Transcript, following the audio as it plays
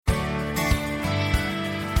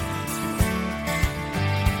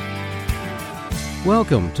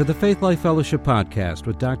Welcome to the Faith Life Fellowship Podcast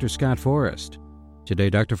with Dr. Scott Forrest.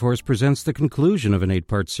 Today, Dr. Forrest presents the conclusion of an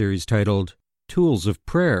 8-part series titled Tools of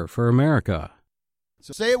Prayer for America.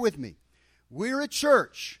 So say it with me. We're a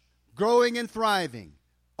church growing and thriving,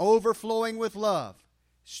 overflowing with love,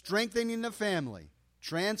 strengthening the family,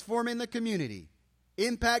 transforming the community,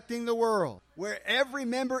 impacting the world, where every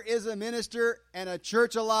member is a minister and a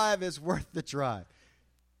church alive is worth the try.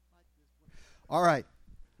 All right.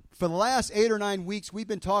 For the last 8 or 9 weeks, we've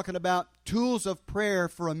been talking about Tools of Prayer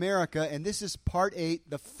for America, and this is Part 8,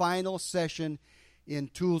 the final session in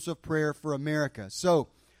Tools of Prayer for America. So,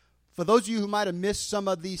 for those of you who might have missed some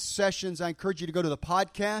of these sessions, I encourage you to go to the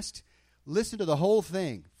podcast, listen to the whole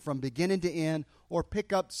thing from beginning to end, or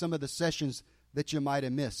pick up some of the sessions that you might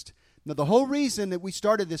have missed. Now, the whole reason that we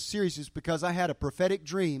started this series is because I had a prophetic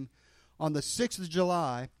dream on the 6th of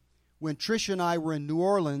July when Tricia and I were in New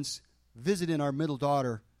Orleans visiting our middle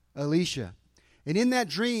daughter, Alicia. And in that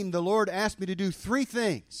dream, the Lord asked me to do 3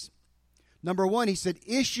 things. Number 1, He said,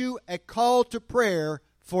 issue a call to prayer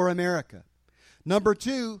for America. Number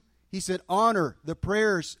 2, He said, honor the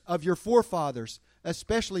prayers of your forefathers,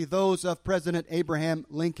 especially those of President Abraham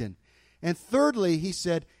Lincoln. And thirdly, He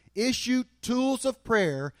said, issue tools of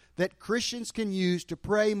prayer that Christians can use to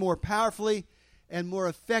pray more powerfully and more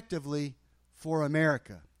effectively for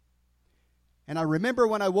America. And I remember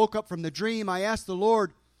when I woke up from the dream, I asked the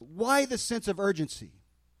Lord, why the sense of urgency?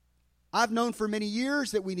 I've known for many years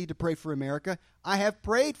that we need to pray for America. I have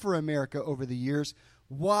prayed for America over the years.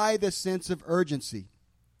 Why the sense of urgency?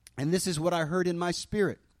 And this is what I heard in my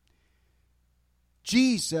spirit.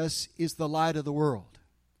 Jesus is the light of the world,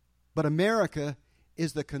 but America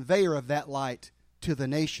is the conveyor of that light to the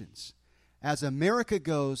nations. As America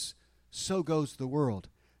goes, so goes the world.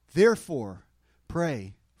 Therefore,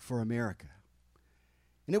 pray for America.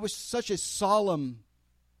 And it was such a solemn,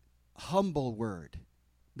 humble word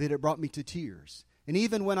that it brought me to tears. And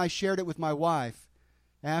even when I shared it with my wife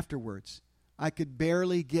afterwards, I could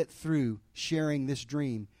barely get through sharing this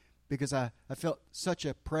dream because I felt such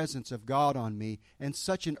a presence of God on me and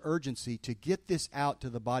such an urgency to get this out to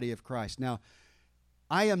the body of Christ. Now,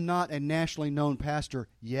 I am not a nationally known pastor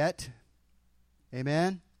yet.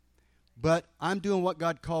 Amen? But I'm doing what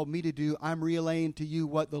God called me to do. I'm relaying to you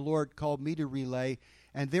what the Lord called me to relay.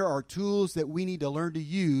 And there are tools that we need to learn to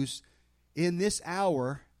use in this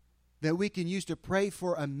hour that we can use to pray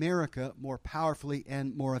for America more powerfully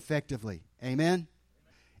and more effectively. Amen?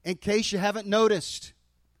 In case you haven't noticed,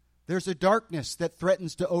 there's a darkness that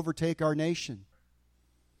threatens to overtake our nation.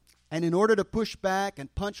 And in order to push back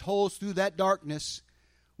and punch holes through that darkness,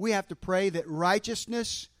 we have to pray that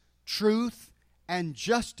righteousness, truth, and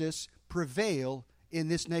justice prevail in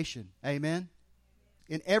this nation. Amen?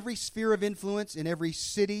 In every sphere of influence, in every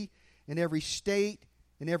city, in every state,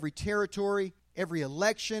 in every territory, every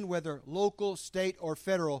election, whether local, state, or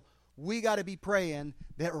federal, we got to be praying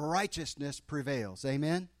that righteousness prevails.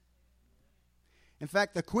 Amen? In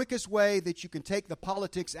fact, the quickest way that you can take the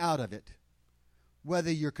politics out of it,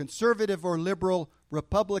 whether you're conservative or liberal,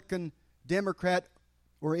 Republican, Democrat,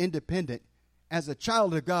 or independent, as a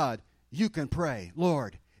child of God, you can pray,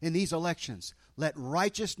 Lord, in these elections, let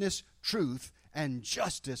righteousness, truth, and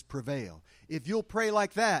justice prevail. If you'll pray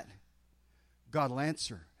like that, God will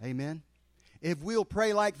answer. Amen? If we'll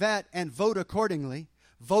pray like that and vote accordingly,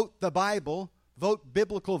 vote the Bible, vote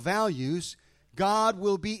biblical values, God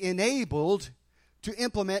will be enabled to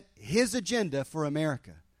implement His agenda for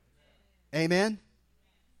America. Amen?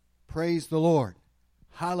 Praise the Lord.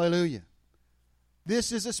 Hallelujah.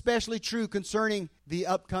 This is especially true concerning the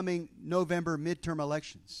upcoming November midterm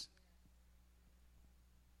elections.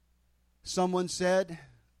 Someone said,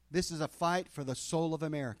 this is a fight for the soul of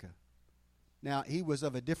America. Now, he was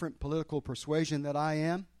of a different political persuasion than I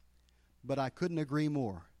am, but I couldn't agree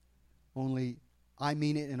more. Only I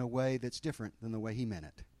mean it in a way that's different than the way he meant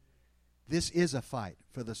it. This is a fight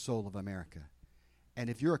for the soul of America. And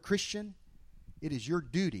if you're a Christian, it is your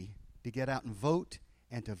duty to get out and vote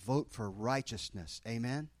and to vote for righteousness.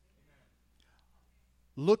 Amen?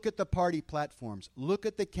 Look at the party platforms. Look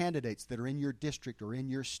at the candidates that are in your district or in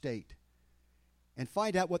your state and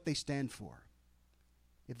find out what they stand for.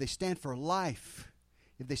 If they stand for life,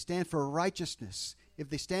 if they stand for righteousness, if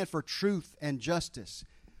they stand for truth and justice,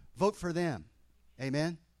 vote for them.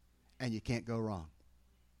 Amen? And you can't go wrong.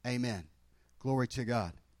 Amen. Glory to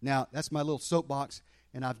God. Now, that's my little soapbox,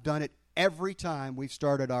 and I've done it every time we've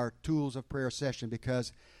started our Tools of Prayer session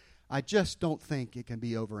because I just don't think it can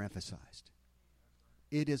be overemphasized.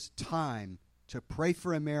 It is time to pray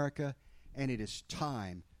for America, and it is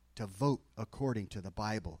time to vote according to the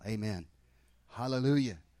Bible. Amen.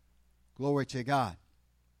 Hallelujah. Glory to God.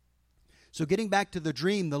 So getting back to the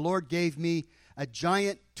dream, the Lord gave me a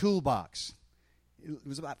giant toolbox. It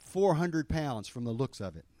was about 400 pounds from the looks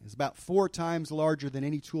of it. It's about 4 times larger than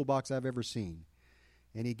any toolbox I've ever seen.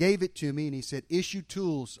 And He gave it to me, and He said, issue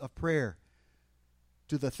tools of prayer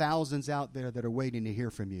to the thousands out there that are waiting to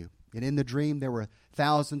hear from you. And in the dream, there were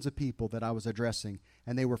thousands of people that I was addressing,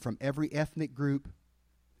 and they were from every ethnic group,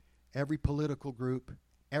 every political group,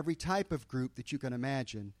 every type of group that you can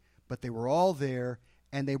imagine, but they were all there,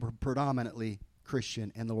 and they were predominantly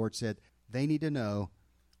Christian. And the Lord said they need to know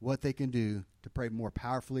what they can do to pray more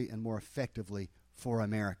powerfully and more effectively for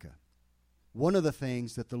America. One of the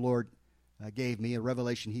things that the Lord gave me, a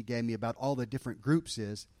revelation He gave me about all the different groups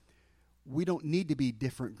is, we don't need to be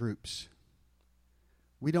different groups.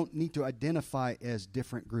 We don't need to identify as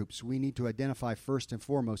different groups. We need to identify first and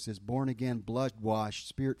foremost as born-again, blood-washed,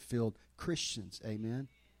 Spirit-filled Christians. Amen?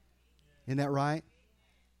 Isn't that right?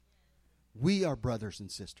 We are brothers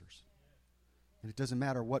and sisters. And it doesn't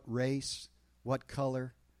matter what race, what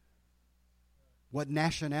color, what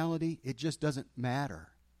nationality, it just doesn't matter.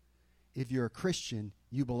 If you're a Christian,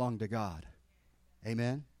 you belong to God.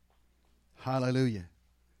 Amen? Hallelujah.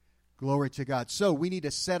 Glory to God. So we need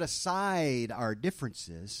to set aside our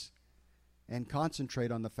differences and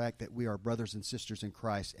concentrate on the fact that we are brothers and sisters in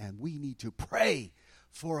Christ, and we need to pray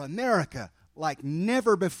for America like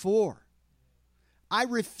never before. I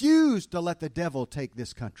refuse to let the devil take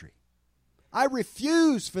this country. I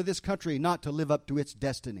refuse for this country not to live up to its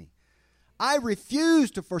destiny. I refuse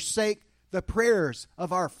to forsake the prayers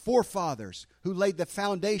of our forefathers who laid the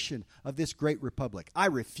foundation of this great republic. I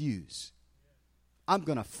refuse. I'm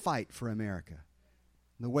going to fight for America.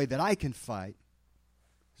 And the way that I can fight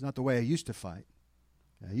is not the way I used to fight.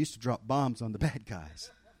 I used to drop bombs on the bad guys.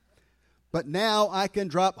 But now I can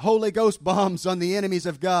drop Holy Ghost bombs on the enemies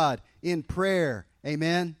of God in prayer.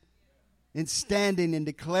 Amen? In standing and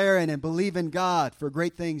declaring and believing God for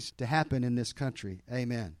great things to happen in this country.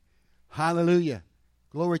 Amen. Hallelujah.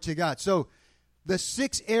 Glory to God. So the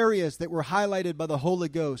 6 areas that were highlighted by the Holy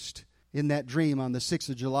Ghost in that dream on the 6th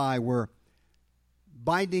of July were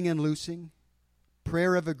binding and loosing,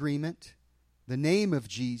 prayer of agreement, the name of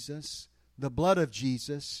Jesus, the blood of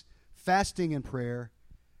Jesus, fasting and prayer,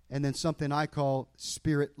 and then something I call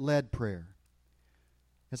Spirit-led prayer.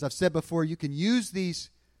 As I've said before, you can use these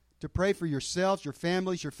to pray for yourselves, your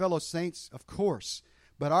families, your fellow saints, of course.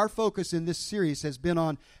 But our focus in this series has been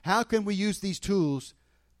on how can we use these tools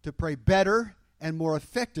to pray better and more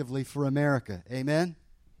effectively for America. Amen?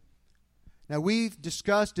 Now, we've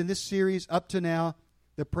discussed in this series up to now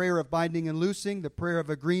the prayer of binding and loosing, the prayer of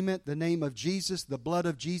agreement, the name of Jesus, the blood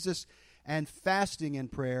of Jesus, and fasting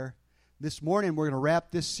and prayer. This morning, we're going to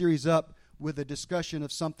wrap this series up with a discussion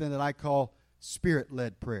of something that I call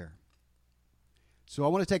Spirit-led prayer. So I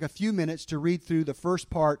want to take a few minutes to read through the first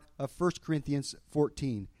part of 1 Corinthians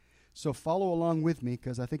 14. So follow along with me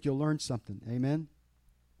because I think you'll learn something. Amen?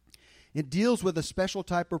 It deals with a special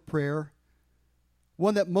type of prayer,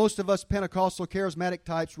 one that most of us Pentecostal charismatic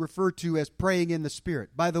types refer to as praying in the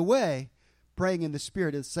Spirit. By the way, praying in the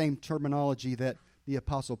Spirit is the same terminology that the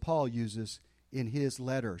Apostle Paul uses in his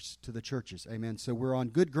letters to the churches. Amen? So we're on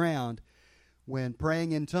good ground when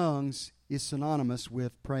praying in tongues is synonymous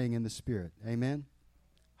with praying in the Spirit. Amen?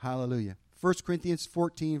 Hallelujah. 1 Corinthians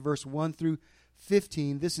 14, verse 1 through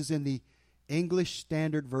 15. This is in the English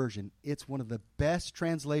Standard Version. It's one of the best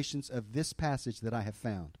translations of this passage that I have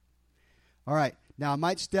found. All right. Now, I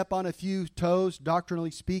might step on a few toes,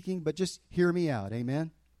 doctrinally speaking, but just hear me out.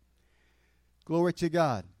 Amen? Glory to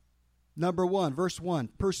God. Number 1, verse 1.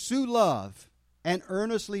 Pursue love and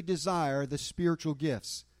earnestly desire the spiritual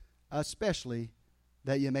gifts, especially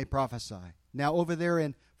that you may prophesy. Now, over there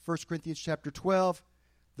in 1 Corinthians chapter 12,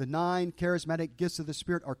 the 9 charismatic gifts of the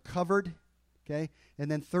Spirit are covered, okay? And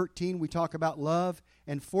then 13, we talk about love.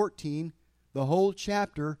 And 14, the whole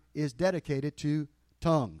chapter is dedicated to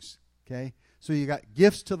tongues, okay? So you got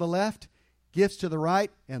gifts to the left, gifts to the right,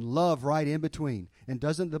 and love right in between. And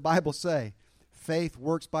doesn't the Bible say faith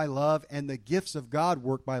works by love and the gifts of God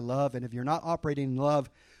work by love? And if you're not operating in love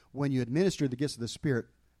when you administer the gifts of the Spirit,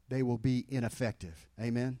 they will be ineffective.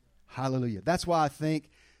 Amen? Hallelujah. That's why I think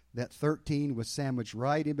that 13 was sandwiched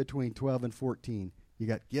right in between 12 and 14. You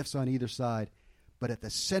got gifts on either side, but at the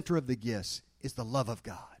center of the gifts is the love of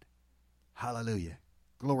God. Hallelujah.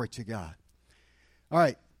 Glory to God. All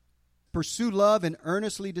right. Pursue love and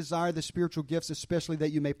earnestly desire the spiritual gifts, especially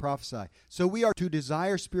that you may prophesy. So we are to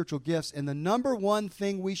desire spiritual gifts, and the number one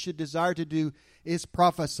thing we should desire to do is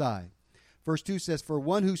prophesy. Verse 2 says, "For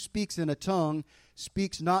one who speaks in a tongue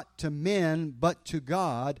speaks not to men, but to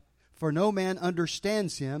God, for no man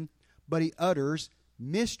understands him, but he utters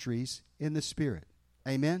mysteries in the Spirit."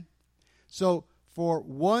 Amen? So, for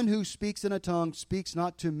one who speaks in a tongue speaks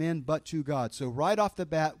not to men but to God. So right off the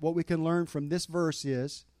bat, what we can learn from this verse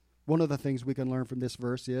is, one of the things we can learn from this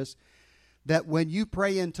verse is, that when you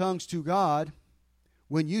pray in tongues to God,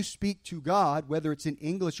 when you speak to God, whether it's in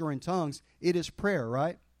English or in tongues, it is prayer,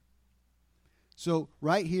 right? So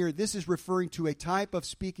right here, this is referring to a type of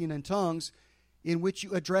speaking in tongues in which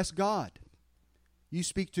you address God. You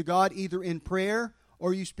speak to God either in prayer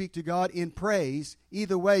or you speak to God in praise.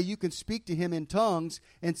 Either way, you can speak to Him in tongues,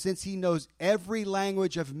 and since He knows every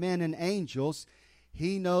language of men and angels,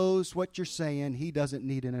 He knows what you're saying. He doesn't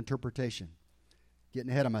need an interpretation. Getting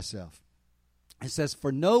ahead of myself. It says,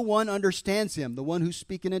 for no one understands Him, the one who's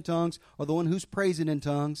speaking in tongues or the one who's praising in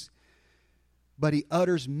tongues, but He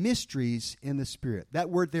utters mysteries in the Spirit. That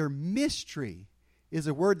word there, mystery, is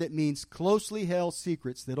a word that means closely held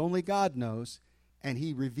secrets that only God knows, and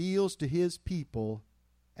He reveals to His people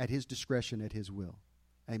at His discretion, at His will.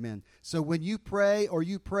 Amen. So when you pray or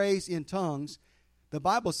you praise in tongues, the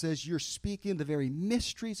Bible says you're speaking the very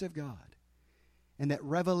mysteries of God. And that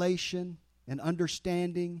revelation and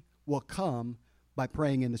understanding will come by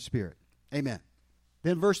praying in the Spirit. Amen.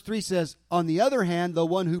 Then verse 3 says, on the other hand, the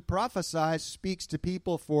one who prophesies speaks to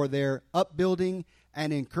people for their upbuilding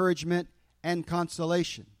and encouragement and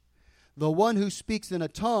consolation. The one who speaks in a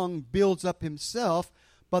tongue builds up himself,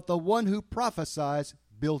 but the one who prophesies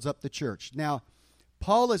builds up the church. Now,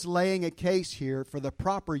 Paul is laying a case here for the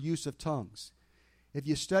proper use of tongues. If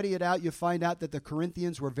you study it out, you find out that the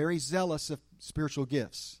Corinthians were very zealous of spiritual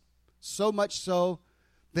gifts. So much so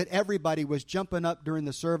that everybody was jumping up during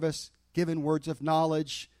the service, giving words of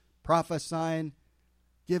knowledge, prophesying,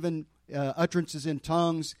 giving utterances in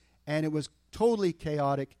tongues, and it was totally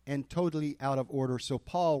chaotic and totally out of order. So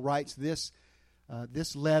Paul writes this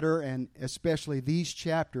letter, and especially these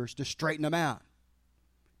chapters, to straighten them out.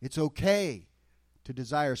 It's okay to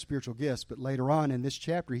desire spiritual gifts, but later on in this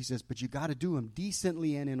chapter he says, but you got to do them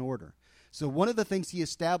decently and in order. So one of the things he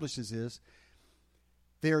establishes is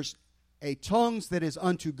there's a tongues that is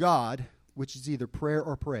unto God, which is either prayer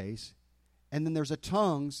or praise, and then there's a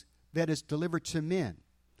tongues that is delivered to men.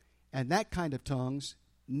 And that kind of tongues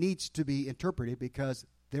needs to be interpreted because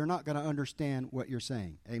they're not going to understand what you're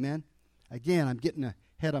saying. Amen? Again, I'm getting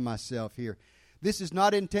ahead of myself here. This is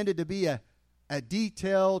not intended to be a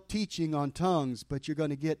detailed teaching on tongues, but you're going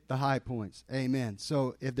to get the high points. Amen.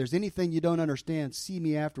 So if there's anything you don't understand, see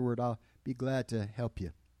me afterward. I'll be glad to help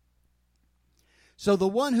you. So the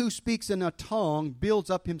one who speaks in a tongue builds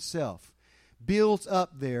up himself. Builds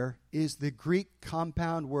up there is the Greek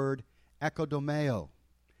compound word akodomeo.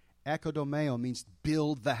 Akodomeo means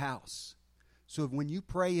build the house. So when you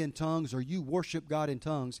pray in tongues or you worship God in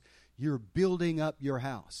tongues, you're building up your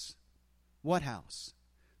house. What house?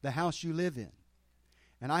 The house you live in.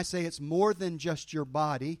 And I say it's more than just your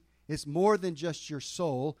body. It's more than just your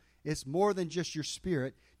soul. It's more than just your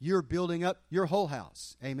spirit. You're building up your whole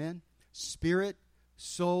house. Amen? Spirit,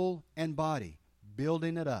 soul, and body.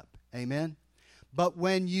 Building it up. Amen? But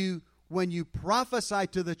when you prophesy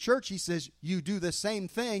to the church, he says, you do the same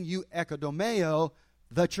thing. You ekodomeo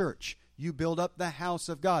the church. You build up the house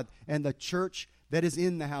of God and the church that is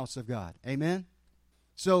in the house of God. Amen?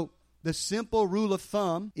 So the simple rule of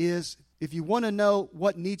thumb is if you want to know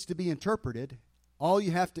what needs to be interpreted, all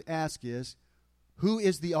you have to ask is, who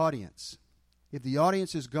is the audience? If the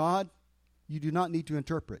audience is God, you do not need to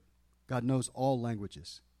interpret. God knows all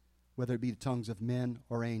languages, whether it be the tongues of men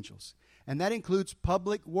or angels. And that includes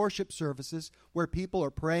public worship services where people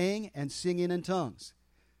are praying and singing in tongues.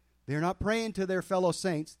 They're not praying to their fellow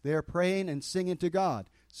saints. They're praying and singing to God.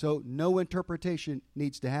 So no interpretation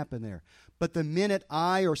needs to happen there. But the minute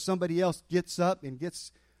I or somebody else gets up and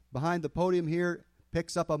gets behind the podium here,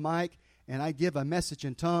 picks up a mic, and I give a message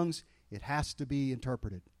in tongues, it has to be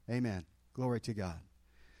interpreted. Amen. Glory to God.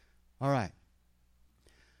 All right.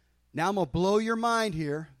 Now I'm going to blow your mind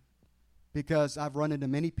here because I've run into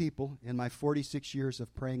many people in my 46 years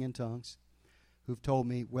of praying in tongues who've told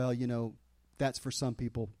me, well, you know, that's for some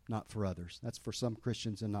people, not for others. That's for some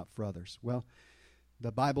Christians and not for others. Well,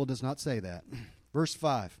 the Bible does not say that. Verse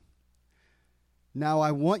 5. Now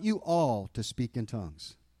I want you all to speak in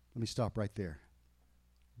tongues. Let me stop right there.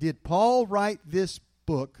 Did Paul write this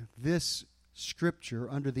book, this scripture,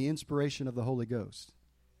 under the inspiration of the Holy Ghost?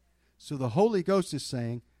 So the Holy Ghost is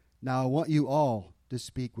saying, now I want you all to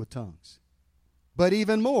speak with tongues. But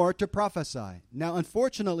even more, to prophesy. Now,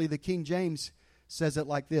 unfortunately, the King James says it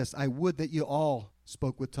like this: I would that you all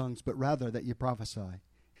spoke with tongues, but rather that you prophesy.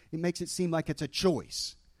 It makes it seem like it's a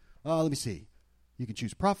choice. Let me see. You can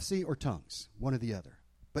choose prophecy or tongues, one or the other.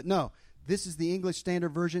 But no, This is the English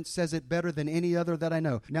Standard Version. It says it better than any other that I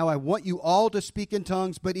know. Now I want you all to speak in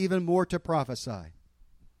tongues, but even more to prophesy.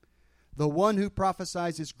 The one who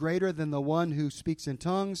prophesies is greater than the one who speaks in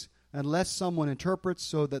tongues, unless someone interprets,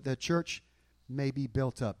 so that the church may be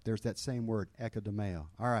built up. There's that same word, ekadomeo.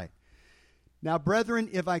 All right. Now, brethren,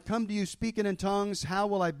 if I come to you speaking in tongues, how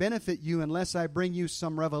will I benefit you unless I bring you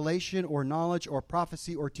some revelation or knowledge or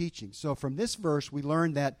prophecy or teaching? So from this verse, we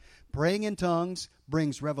learn that praying in tongues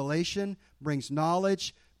brings revelation, brings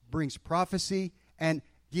knowledge, brings prophecy, and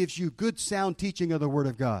gives you good sound teaching of the Word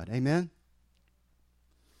of God. Amen?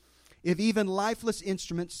 If even lifeless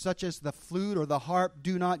instruments such as the flute or the harp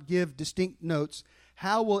do not give distinct notes,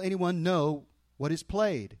 how will anyone know what is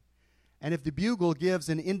played? And if the bugle gives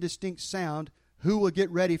an indistinct sound, who will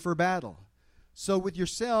get ready for battle? So with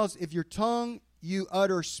yourselves, if your tongue you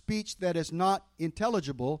utter speech that is not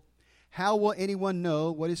intelligible, how will anyone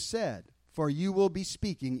know what is said? For you will be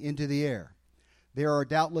speaking into the air. There are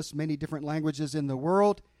doubtless many different languages in the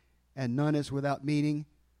world, and none is without meaning.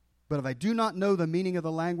 But if I do not know the meaning of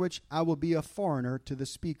the language, I will be a foreigner to the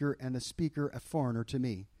speaker, and the speaker a foreigner to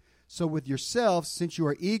me. So with yourselves, since you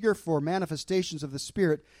are eager for manifestations of the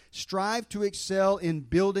Spirit, strive to excel in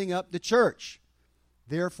building up the church.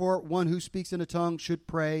 Therefore, one who speaks in a tongue should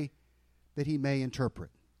pray that he may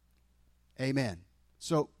interpret. Amen.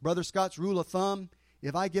 So, Brother Scott's rule of thumb,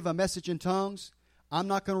 if I give a message in tongues, I'm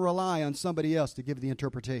not going to rely on somebody else to give the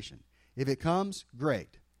interpretation. If it comes,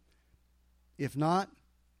 great. If not,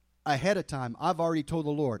 ahead of time, I've already told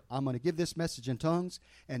the Lord, I'm going to give this message in tongues,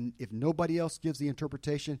 and if nobody else gives the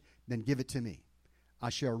interpretation, then give it to me.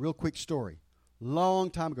 I'll share a real quick story.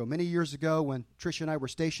 Long time ago, many years ago, when Tricia and I were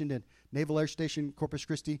stationed at Naval Air Station Corpus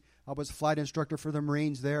Christi, I was a flight instructor for the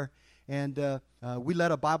Marines there, and we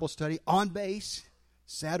led a Bible study on base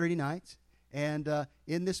Saturday nights. And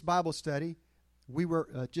in this Bible study, we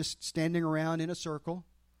were just standing around in a circle,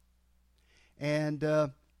 and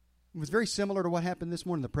it was very similar to what happened this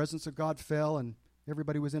morning. The presence of God fell, and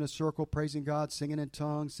everybody was in a circle praising God, singing in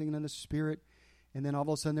tongues, singing in the Spirit. And then all of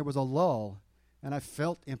a sudden there was a lull, and I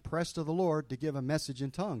felt impressed of the Lord to give a message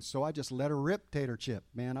in tongues. So I just let it rip, Tater Chip.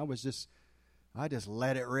 Man, I just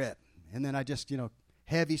let it rip. And then I just,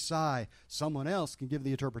 heavy sigh. Someone else can give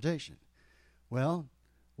the interpretation. Well,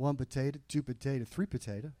 1 potato, 2 potato, 3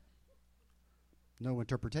 potato. No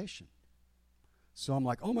interpretation. So I'm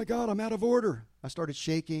like, oh my God, I'm out of order. I started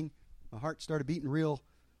shaking. My heart started beating real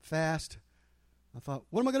fast. I thought,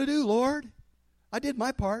 what am I going to do, Lord? I did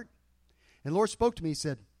my part. And the Lord spoke to me. He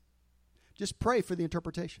said, just pray for the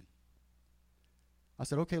interpretation. I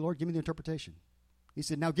said, okay, Lord, give me the interpretation. He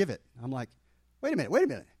said, now give it. I'm like, wait a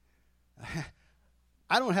minute.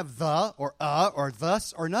 I don't have the or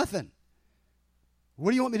thus or nothing. What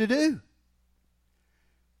do you want me to do?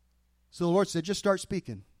 So the Lord said, just start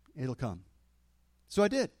speaking. It'll come. So I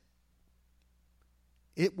did.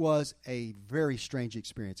 It was a very strange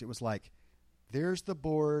experience. It was like, there's the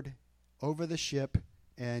board over the ship,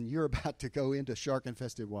 and you're about to go into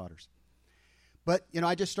shark-infested waters. But,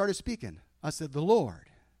 I just started speaking. I said, the Lord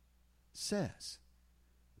says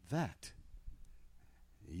that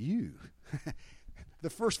you. The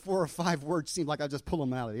first 4 or 5 words seemed like I just pulled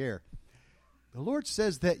them out of the air. The Lord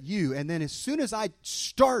says that you. And then as soon as I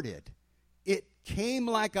started, it came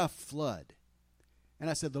like a flood. And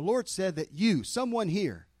I said, the Lord said that you, someone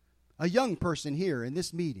here, a young person here in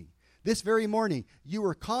this meeting, this very morning, you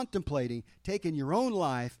were contemplating taking your own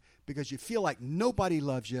life because you feel like nobody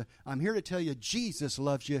loves you. I'm here to tell you Jesus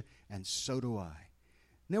loves you, and so do I.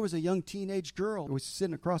 And there was a young teenage girl who was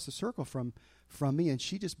sitting across the circle from me, and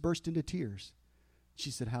she just burst into tears. She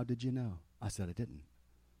said, how did you know? I said, I didn't.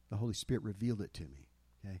 The Holy Spirit revealed it to me.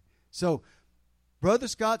 Okay. So, Brother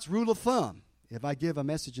Scott's rule of thumb, if I give a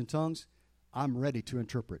message in tongues, I'm ready to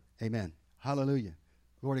interpret. Amen. Hallelujah.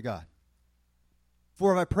 Glory to God.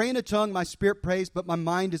 For if I pray in a tongue, my spirit prays, but my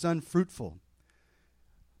mind is unfruitful.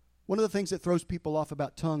 One of the things that throws people off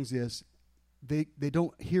about tongues is they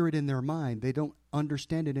don't hear it in their mind. They don't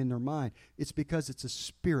understand it in their mind. It's because it's a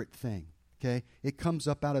spirit thing. Okay? It comes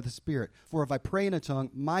up out of the Spirit. For if I pray in a tongue,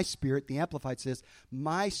 my spirit, the Amplified says,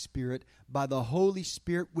 my spirit by the Holy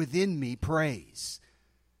Spirit within me prays.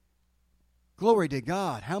 Glory to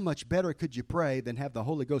God. How much better could you pray than have the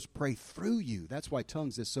Holy Ghost pray through you? That's why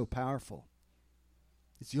tongues is so powerful.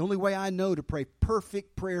 It's the only way I know to pray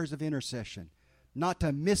perfect prayers of intercession. Not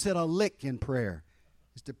to miss it a lick in prayer,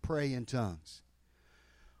 is to pray in tongues.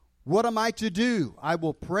 What am I to do? I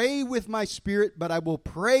will pray with my spirit, but I will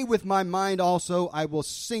pray with my mind also. I will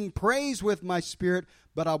sing praise with my spirit,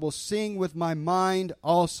 but I will sing with my mind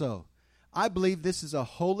also. I believe this is a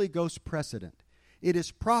Holy Ghost precedent. It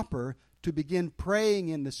is proper to begin praying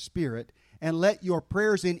in the Spirit and let your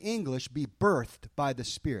prayers in English be birthed by the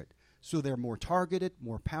Spirit, so they're more targeted,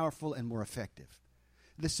 more powerful, and more effective.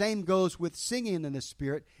 The same goes with singing in the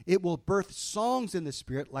Spirit. It will birth songs in the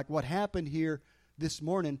Spirit, like what happened here this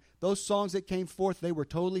morning. Those songs that came forth, they were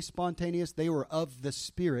totally spontaneous. They were of the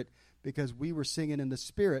Spirit because we were singing in the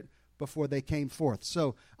Spirit before they came forth.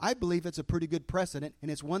 So I believe it's a pretty good precedent, and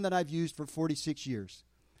it's one that I've used for 46 years.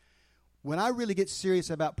 When I really get serious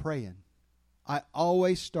about praying, I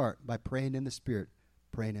always start by praying in the Spirit,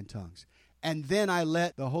 praying in tongues. And then I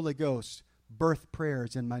let the Holy Ghost birth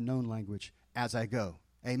prayers in my known language as I go.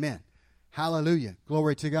 Amen. Hallelujah.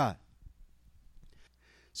 Glory to God.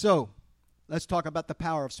 So, let's talk about the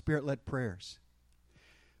power of Spirit-led prayers.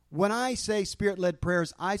 When I say Spirit-led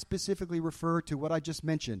prayers, I specifically refer to what I just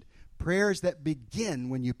mentioned. Prayers that begin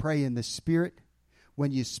when you pray in the Spirit,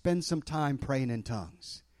 when you spend some time praying in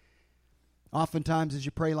tongues. Oftentimes, as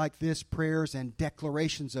you pray like this, prayers and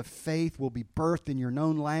declarations of faith will be birthed in your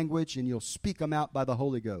known language, and you'll speak them out by the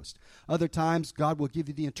Holy Ghost. Other times, God will give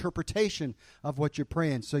you the interpretation of what you're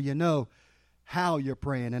praying, so you know how you're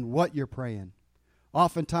praying and what you're praying.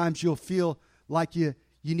 Oftentimes, you'll feel like you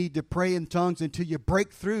need to pray in tongues until you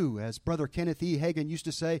break through. As Brother Kenneth E. Hagin used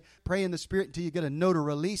to say, pray in the Spirit until you get a note of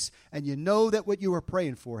release, and you know that what you were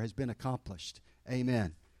praying for has been accomplished.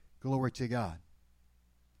 Amen. Glory to God.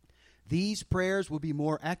 These prayers will be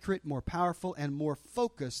more accurate, more powerful, and more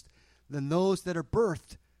focused than those that are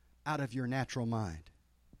birthed out of your natural mind.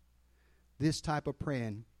 This type of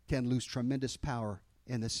praying can lose tremendous power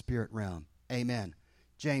in the spirit realm. Amen.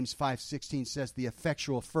 James 5:16 says, the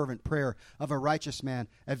effectual fervent prayer of a righteous man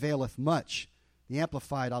availeth much. The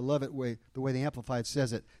Amplified, I love it the way the Amplified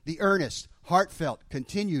says it. The earnest, heartfelt,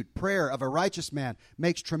 continued prayer of a righteous man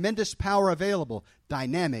makes tremendous power available,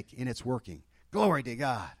 dynamic in its working. Glory to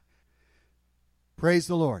God. Praise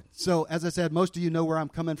the Lord. So, as I said, most of you know where I'm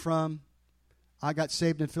coming from. I got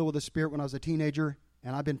saved and filled with the Spirit when I was a teenager,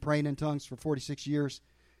 and I've been praying in tongues for 46 years.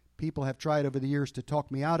 People have tried over the years to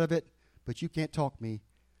talk me out of it, but you can't talk me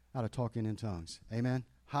out of talking in tongues. Amen?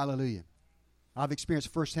 Hallelujah. I've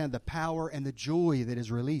experienced firsthand the power and the joy that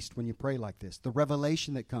is released when you pray like this, the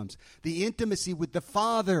revelation that comes, the intimacy with the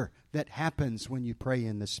Father that happens when you pray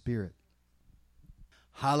in the Spirit.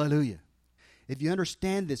 Hallelujah. If you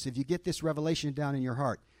understand this, if you get this revelation down in your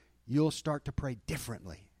heart, you'll start to pray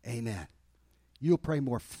differently. Amen. You'll pray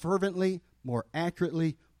more fervently, more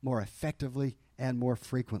accurately, more effectively, and more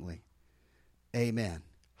frequently. Amen.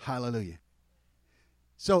 Hallelujah.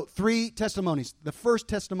 So 3 testimonies. The first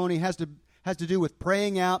testimony has to do with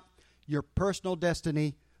praying out your personal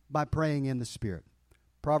destiny by praying in the Spirit.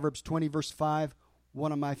 Proverbs 20, verse 5,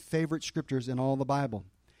 one of my favorite scriptures in all the Bible.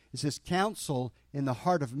 It says, counsel in the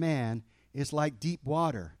heart of man is like deep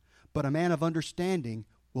water, but a man of understanding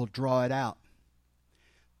will draw it out.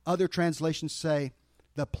 Other translations say,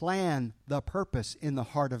 the plan, the purpose in the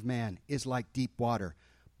heart of man is like deep water,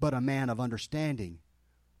 but a man of understanding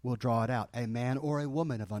will draw it out. A man or a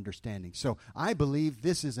woman of understanding. So I believe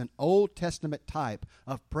this is an Old Testament type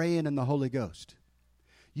of praying in the Holy Ghost.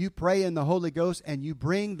 You pray in the Holy Ghost and you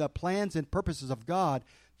bring the plans and purposes of God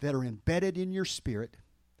that are embedded in your spirit,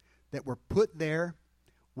 that were put there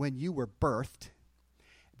when you were birthed.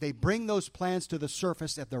 They bring those plans to the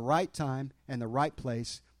surface at the right time and the right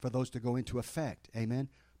place for those to go into effect. Amen.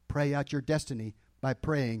 Pray out your destiny by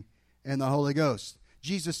praying in the Holy Ghost.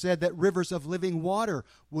 Jesus said that rivers of living water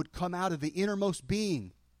would come out of the innermost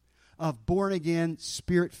being of born-again,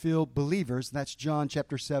 Spirit-filled believers. That's John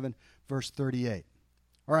chapter 7, verse 38.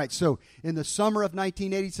 All right, so in the summer of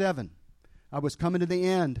 1987, I was coming to the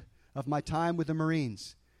end of my time with the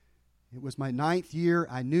Marines. It was my 9th year.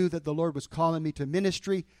 I knew that the Lord was calling me to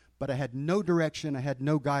ministry, but I had no direction. I had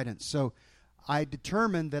no guidance. So I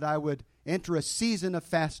determined that I would enter a season of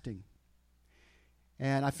fasting.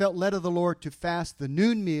 And I felt led of the Lord to fast the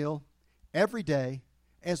noon meal every day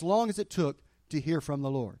as long as it took to hear from the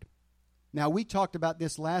Lord. Now, we talked about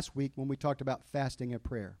this last week when we talked about fasting and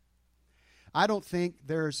prayer. I don't think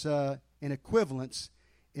there's an equivalence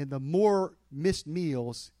in the more missed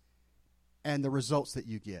meals and the results that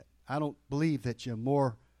you get. I don't believe that the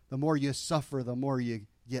more you suffer, the more you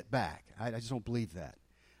get back. I just don't believe that.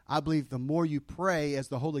 I believe the more you pray as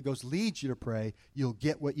the Holy Ghost leads you to pray, you'll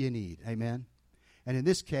get what you need. Amen? And in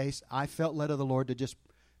this case, I felt led of the Lord to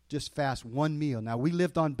just fast one meal. Now, we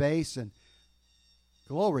lived on base, and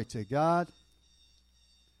glory to God.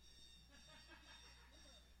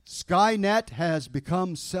 Skynet has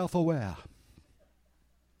become self-aware.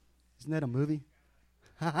 Isn't that a movie?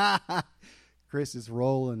 Chris is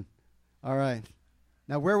rolling. All right.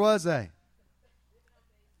 Now, where was I?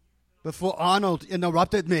 Before Arnold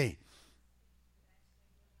interrupted me.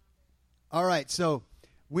 All right, so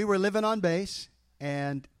we were living on base,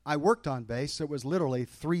 and I worked on base, so it was literally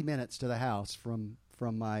 3 minutes to the house from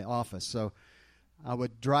my office. So I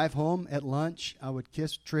would drive home at lunch. I would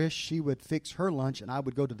kiss Trish. She would fix her lunch, and I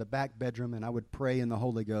would go to the back bedroom, and I would pray in the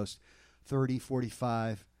Holy Ghost 30,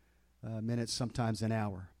 45 minutes, sometimes an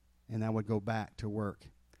hour, and I would go back to work.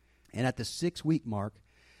 And at the 6-week mark,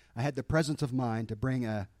 I had the presence of mind to bring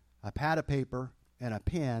a pad of paper and a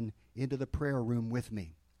pen into the prayer room with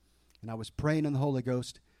me. And I was praying in the Holy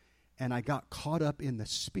Ghost, and I got caught up in the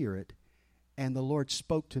Spirit, and the Lord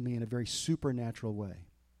spoke to me in a very supernatural way.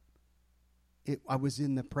 I was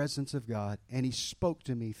in the presence of God, and He spoke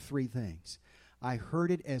to me 3 things. I heard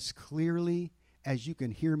it as clearly as you can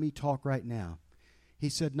hear me talk right now. He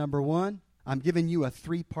said, number 1, I'm giving you a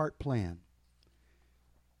 3-part plan.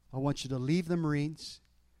 I want you to leave the Marines,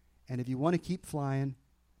 and if you want to keep flying,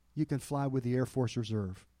 you can fly with the Air Force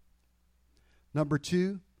Reserve. Number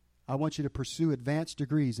 2, I want you to pursue advanced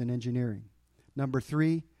degrees in engineering. Number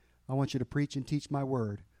 3, I want you to preach and teach my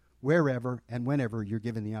word wherever and whenever you're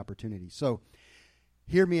given the opportunity. So,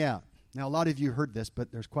 hear me out. Now, a lot of you heard this,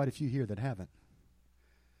 but there's quite a few here that haven't.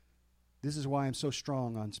 This is why I'm so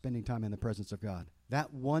strong on spending time in the presence of God.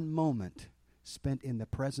 That one moment spent in the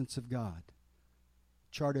presence of God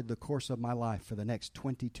charted the course of my life for the next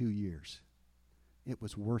 22 years. It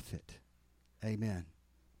was worth it. Amen.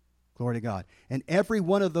 Glory to God. And every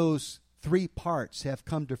one of those 3 parts have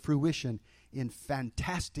come to fruition in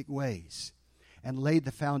fantastic ways and laid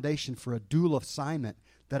the foundation for a dual assignment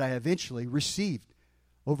that I eventually received.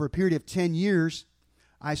 Over a period of 10 years,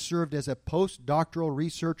 I served as a postdoctoral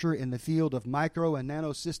researcher in the field of micro and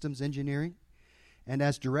nanosystems engineering and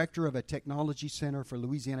as director of a technology center for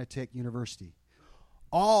Louisiana Tech University,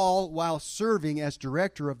 all while serving as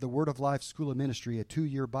director of the Word of Life School of Ministry, a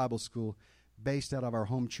 2-year Bible school based out of our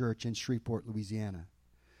home church in Shreveport, Louisiana.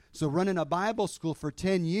 So running a Bible school for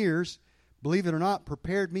 10 years, believe it or not,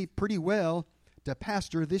 prepared me pretty well to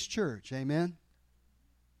pastor this church. Amen?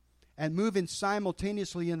 And moving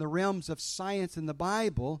simultaneously in the realms of science and the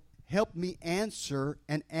Bible helped me answer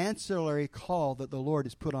an ancillary call that the Lord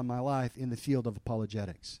has put on my life in the field of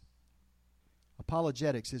apologetics.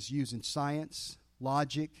 Apologetics is using science,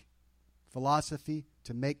 logic, philosophy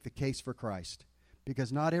to make the case for Christ.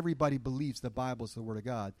 Because not everybody believes the Bible is the Word of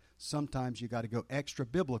God. Sometimes you got to go extra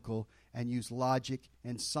biblical and use logic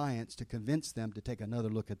and science to convince them to take another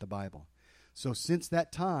look at the Bible. So since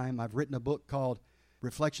that time, I've written a book called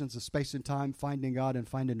Reflections of Space and Time, Finding God and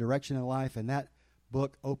Finding Direction in Life. And that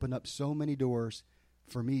book opened up so many doors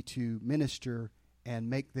for me to minister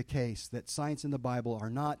and make the case that science and the Bible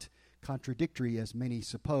are not contradictory as many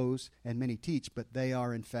suppose and many teach, but they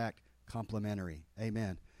are in fact complementary.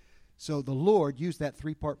 Amen. So the Lord used that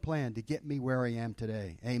 3-part plan to get me where I am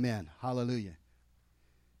today. Amen. Hallelujah.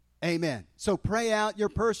 Amen. So pray out your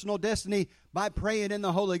personal destiny by praying in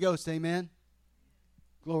the Holy Ghost. Amen.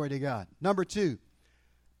 Glory to God. Number 2,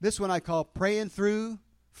 this one I call Praying Through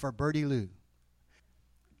for Birdie Lou.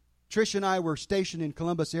 Trish and I were stationed in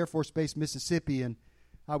Columbus Air Force Base, Mississippi, and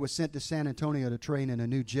I was sent to San Antonio to train in a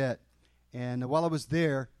new jet. And while I was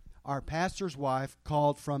there, our pastor's wife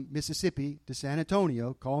called from Mississippi to San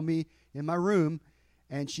Antonio, called me in my room,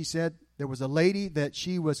 and she said there was a lady that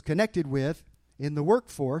she was connected with in the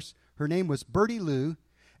workforce. Her name was Birdie Lou,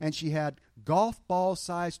 and she had golf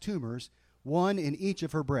ball-sized tumors, one in each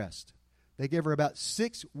of her breasts. They gave her about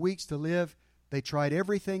 6 weeks to live. They tried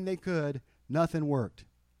everything they could. Nothing worked.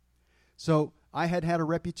 So I had a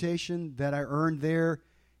reputation that I earned there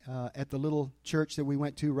at the little church that we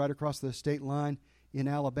went to right across the state line in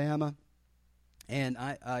Alabama. And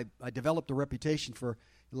I developed a reputation for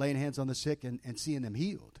laying hands on the sick and seeing them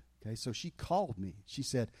healed. Okay, so she called me. She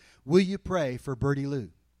said, "Will you pray for Birdie Lou?"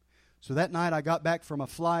 So that night I got back from a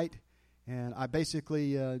flight, and I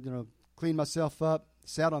basically cleaned myself up,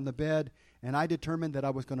 sat on the bed, and I determined that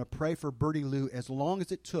I was going to pray for Birdie Lou as long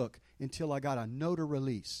as it took until I got a note of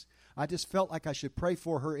release. I just felt like I should pray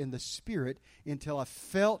for her in the Spirit until I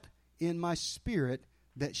felt in my spirit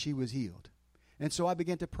that she was healed. And so I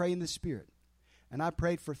began to pray in the Spirit. And I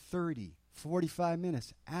prayed for 30, 45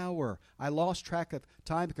 minutes, hour. I lost track of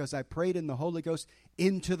time because I prayed in the Holy Ghost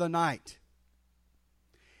into the night.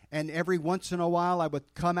 And every once in a while I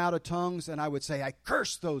would come out of tongues and I would say, "I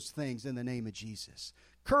curse those things in the name of Jesus.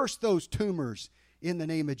 Curse those tumors in the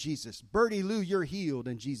name of Jesus. Birdie Lou, you're healed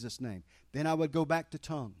in Jesus' name." Then I would go back to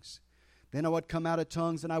tongues. Then I would come out of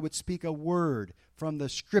tongues and I would speak a word from the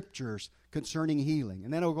Scriptures concerning healing.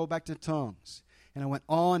 And then I would go back to tongues. And I went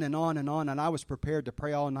on and on and on, and I was prepared to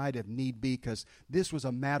pray all night if need be, because this was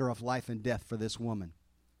a matter of life and death for this woman.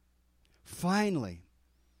 Finally,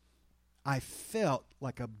 I felt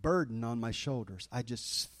like a burden on my shoulders. I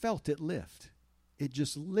just felt it lift. It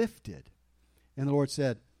just lifted. And the Lord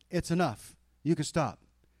said, it's enough. You can stop.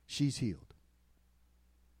 She's healed.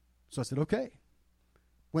 So I said, okay.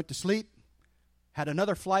 Went to sleep. Had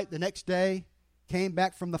another flight the next day. Came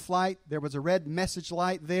back from the flight. There was a red message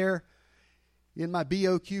light there in my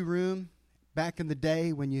BOQ room. Back in the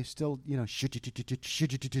day when you still,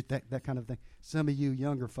 that kind of thing. Some of you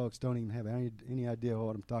younger folks don't even have any idea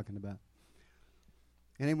what I'm talking about.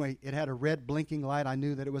 Anyway, it had a red blinking light. I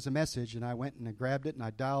knew that it was a message, and I went and I grabbed it, and I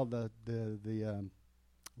dialed the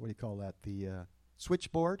what do you call that, the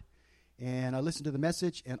switchboard, and I listened to the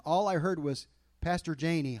message, and all I heard was Pastor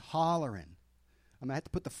Janie hollering. I had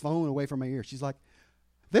to put the phone away from my ear. She's like,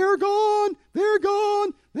 they're gone, they're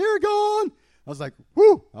gone, they're gone. I was like,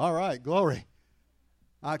 whoo, all right, glory.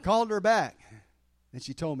 I called her back, and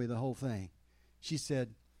she told me the whole thing. She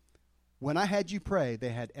said, when I had you pray, they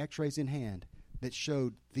had x-rays in hand that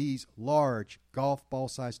showed these large golf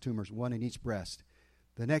ball-sized tumors, one in each breast.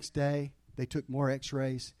 The next day, they took more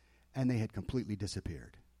x-rays, and they had completely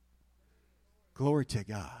disappeared. Glory to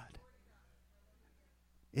God.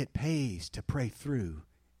 It pays to pray through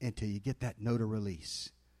until you get that note of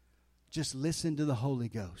release. Just listen to the Holy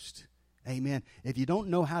Ghost. Amen. If you don't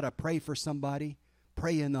know how to pray for somebody,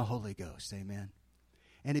 pray in the Holy Ghost. Amen.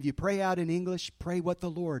 And if you pray out in English, pray what the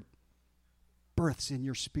Lord births in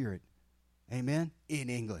your spirit. Amen. In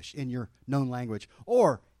English, in your known language,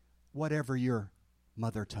 or whatever your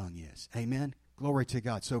mother tongue is. Amen. Glory to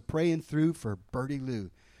God. So praying through for Bertie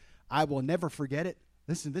Lou. I will never forget it.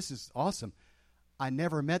 Listen, this is awesome. I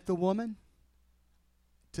never met the woman.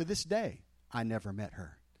 To this day, I never met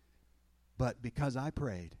her. But because I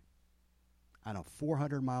prayed, I know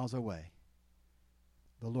 400 miles away,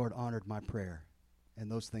 the Lord honored my prayer,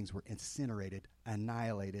 and those things were incinerated,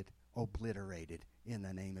 annihilated, obliterated in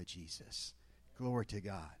the name of Jesus. Glory to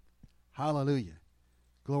God. Hallelujah.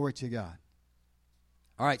 Glory to God.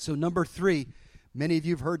 All right, so number 3, many of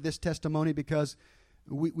you have heard this testimony because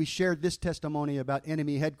we shared this testimony about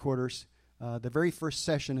enemy headquarters, the very first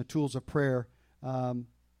session of Tools of Prayer,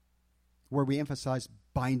 where we emphasize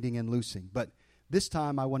binding and loosing. But this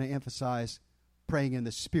time I want to emphasize praying in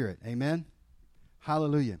the Spirit. Amen?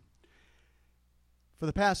 Hallelujah. For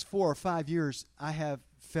the past 4 or 5 years, I have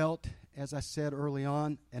felt, as I said early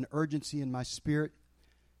on, an urgency in my spirit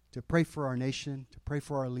to pray for our nation, to pray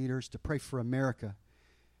for our leaders, to pray for America.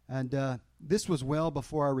 And this was well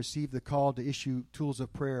before I received the call to issue Tools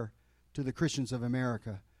of Prayer to the Christians of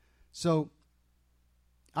America. So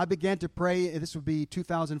I began to pray. This would be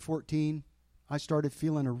 2014. I started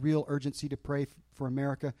feeling a real urgency to pray for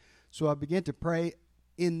America. So I began to pray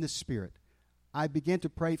in the Spirit. I began to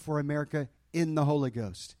pray for America in the Holy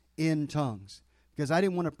Ghost, in tongues, because I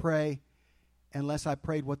didn't want to pray unless I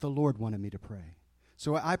prayed what the Lord wanted me to pray.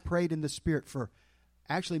 So I prayed in the Spirit for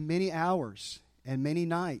actually many hours and many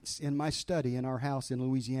nights in my study in our house in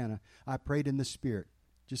Louisiana. I prayed in the Spirit,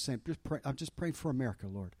 just saying, I'm just praying for America,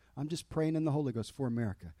 Lord. I'm just praying in the Holy Ghost for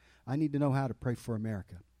America. I need to know how to pray for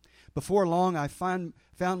America. Before long, I found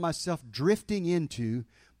myself drifting into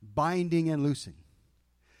binding and loosing.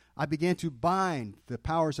 I began to bind the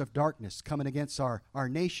powers of darkness coming against our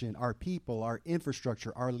nation, our people, our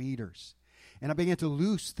infrastructure, our leaders. And I began to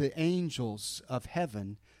loose the angels of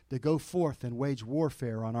heaven to go forth and wage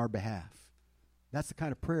warfare on our behalf. That's the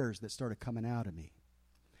kind of prayers that started coming out of me.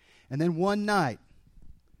 And then one night,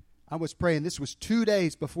 I was praying. This was 2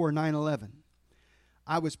 days before 9/11.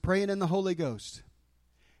 I was praying in the Holy Ghost.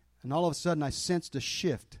 And all of a sudden, I sensed a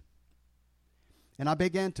shift. And I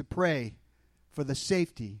began to pray for the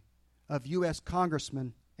safety of U.S.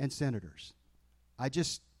 congressmen and senators.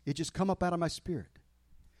 It just come up out of my spirit.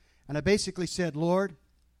 And I basically said, Lord,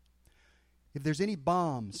 if there's any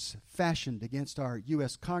bombs fashioned against our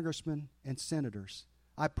U.S. congressmen and senators,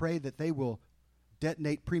 I pray that they will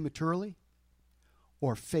detonate prematurely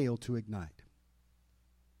or fail to ignite.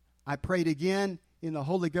 I prayed again in the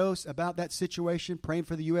Holy Ghost about that situation, praying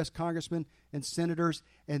for the U.S. congressmen and senators,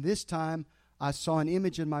 and this time I saw an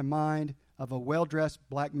image in my mind of a well-dressed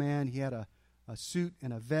black man. He had a suit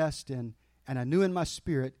and a vest, and I knew in my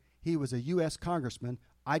spirit he was a U.S. congressman.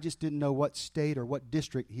 I just didn't know what state or what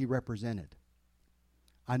district he represented.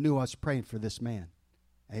 I knew I was praying for this man.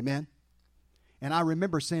 Amen? And I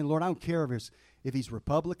remember saying, Lord, I don't care if he's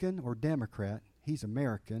Republican or Democrat. He's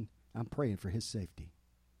American. I'm praying for his safety.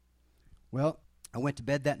 Well, I went to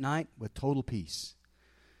bed that night with total peace.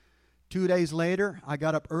 2 days later, I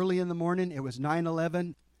got up early in the morning. It was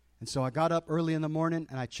 9/11. And so I got up early in the morning,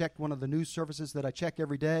 and I checked one of the news services that I check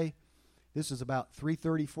every day. This was about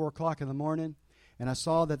 3:30, 4 o'clock in the morning. And I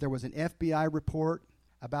saw that there was an FBI report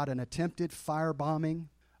about an attempted firebombing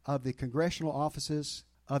of the congressional offices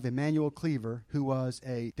of Emanuel Cleaver, who was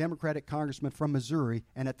a Democratic congressman from Missouri,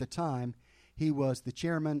 and at the time, he was the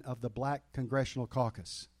chairman of the Black Congressional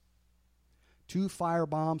Caucus. 2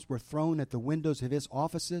 firebombs were thrown at the windows of his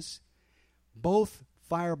offices. Both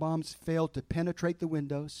firebombs failed to penetrate the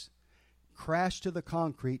windows, crashed to the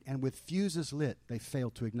concrete, and with fuses lit, they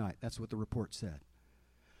failed to ignite. That's what the report said.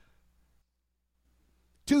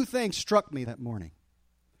 2 things struck me that morning.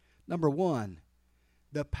 Number 1,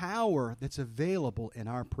 the power that's available in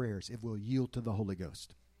our prayers if we'll yield to the Holy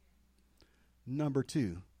Ghost. Number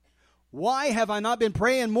 2, why have I not been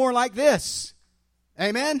praying more like this?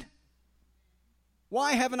 Amen?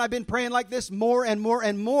 Why haven't I been praying like this more and more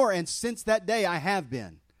and more? And since that day, I have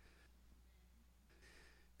been.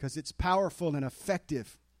 Because it's powerful and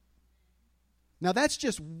effective. Now, that's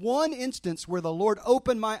just one instance where the Lord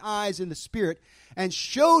opened my eyes in the Spirit and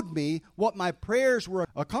showed me what my prayers were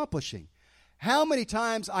accomplishing. How many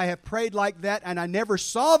times I have prayed like that and I never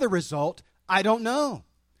saw the result, I don't know.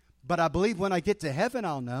 But I believe when I get to heaven,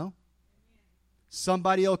 I'll know.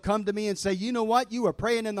 Somebody will come to me and say, you know what? You were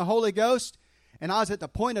praying in the Holy Ghost, and I was at the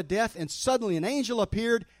point of death, and suddenly an angel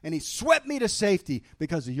appeared, and he swept me to safety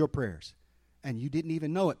because of your prayers. And you didn't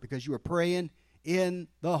even know it because you were praying in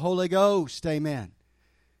the Holy Ghost. Amen.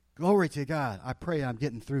 Glory to God. I pray I'm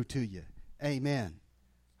getting through to you. Amen.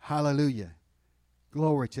 Hallelujah.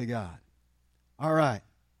 Glory to God. All right.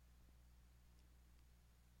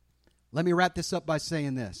 Let me wrap this up by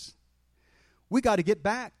saying this. We got to get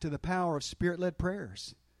back to the power of Spirit-led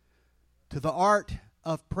prayers, to the art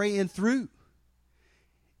of praying through.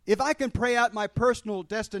 If I can pray out my personal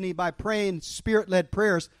destiny by praying Spirit-led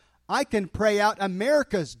prayers, I can pray out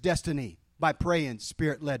America's destiny by praying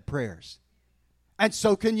Spirit-led prayers. And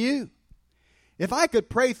so can you. If I could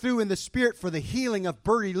pray through in the Spirit for the healing of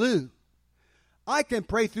Bertie Lou, I can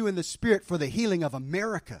pray through in the Spirit for the healing of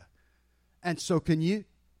America. And so can you.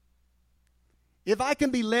 If I can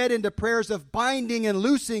be led into prayers of binding and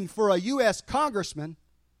loosing for a U.S. congressman,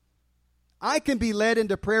 I can be led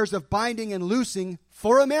into prayers of binding and loosing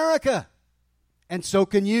for America. And so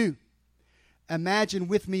can you. Imagine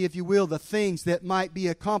with me, if you will, the things that might be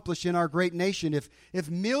accomplished in our great nation if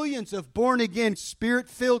millions of born-again,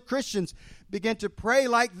 Spirit-filled Christians began to pray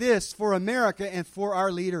like this for America and for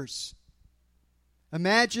our leaders.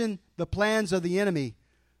 Imagine the plans of the enemy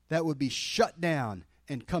that would be shut down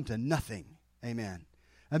and come to nothing. Amen.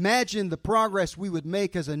 Imagine the progress we would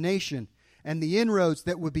make as a nation and the inroads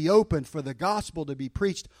that would be opened for the gospel to be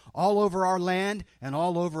preached all over our land and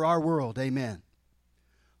all over our world. Amen.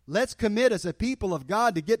 Let's commit as a people of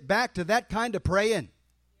God to get back to that kind of praying,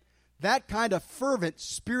 that kind of fervent,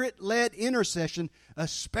 Spirit-led intercession,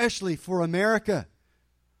 especially for America.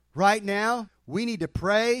 Right now, we need to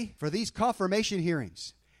pray for these confirmation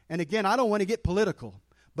hearings. And again, I don't want to get political,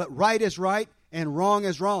 but right is right and wrong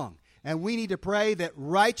is wrong. And we need to pray that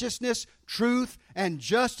righteousness, truth, and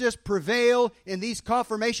justice prevail in these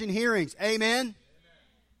confirmation hearings. Amen?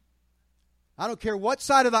 I don't care what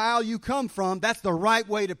side of the aisle you come from, that's the right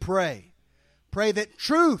way to pray. Pray that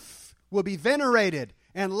truth will be venerated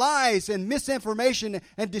and lies and misinformation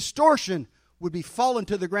and distortion would be fallen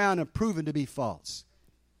to the ground and proven to be false.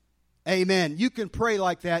 Amen. You can pray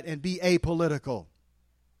like that and be apolitical.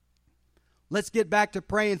 Let's get back to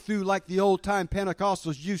praying through like the old-time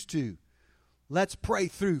Pentecostals used to. Let's pray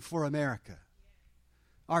through for America.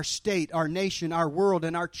 Our state, our nation, our world,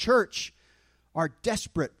 and our church are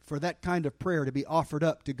desperate for that kind of prayer to be offered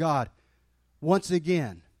up to God once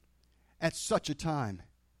again at such a time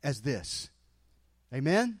as this.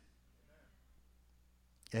 Amen?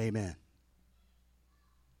 Amen.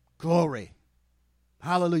 Glory.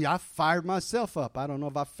 Hallelujah. I fired myself up. I don't know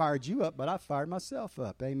if I fired you up, but I fired myself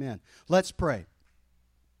up. Amen. Let's pray.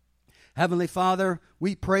 Heavenly Father,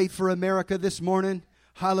 we pray for America this morning.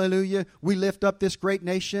 Hallelujah. We lift up this great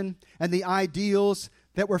nation and the ideals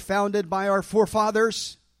that were founded by our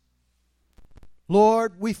forefathers.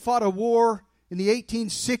 Lord, we fought a war in the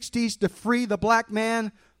 1860s to free the black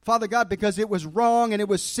man, Father God, because it was wrong and it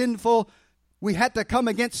was sinful. We had to come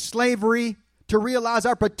against slavery to realize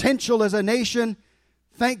our potential as a nation.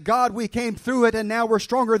 Thank God we came through it and now we're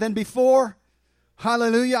stronger than before.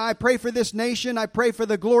 Hallelujah. I pray for this nation. I pray for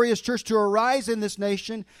the glorious church to arise in this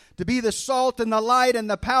nation, to be the salt and the light and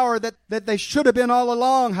the power that they should have been all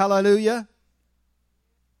along. Hallelujah.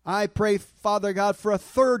 I pray, Father God, for a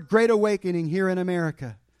third great awakening here in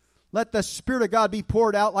America. Let the Spirit of God be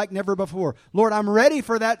poured out like never before. Lord, I'm ready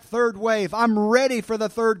for that third wave. I'm ready for the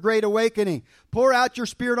third great awakening. Pour out your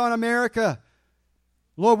Spirit on America.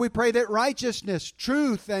 Lord, we pray that righteousness,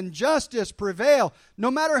 truth, and justice prevail no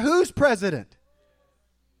matter who's president.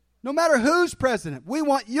 No matter who's president, we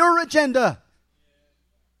want your agenda.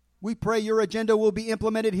 We pray your agenda will be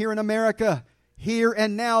implemented here in America. Here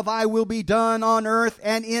and now, thy will be done on earth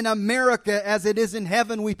and in America as it is in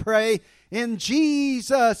heaven, we pray. In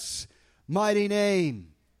Jesus' mighty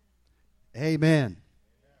name. Amen.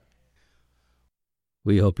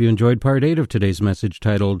 We hope you enjoyed Part 8 of today's message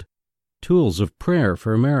titled, Tools of Prayer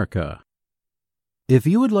for America. If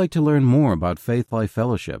you would like to learn more about Faith Life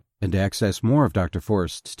Fellowship and to access more of Dr.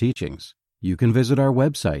 Forrest's teachings, you can visit our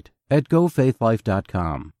website at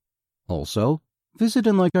gofaithlife.com. Also, visit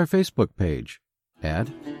and like our Facebook page at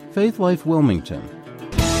Faith Life Wilmington.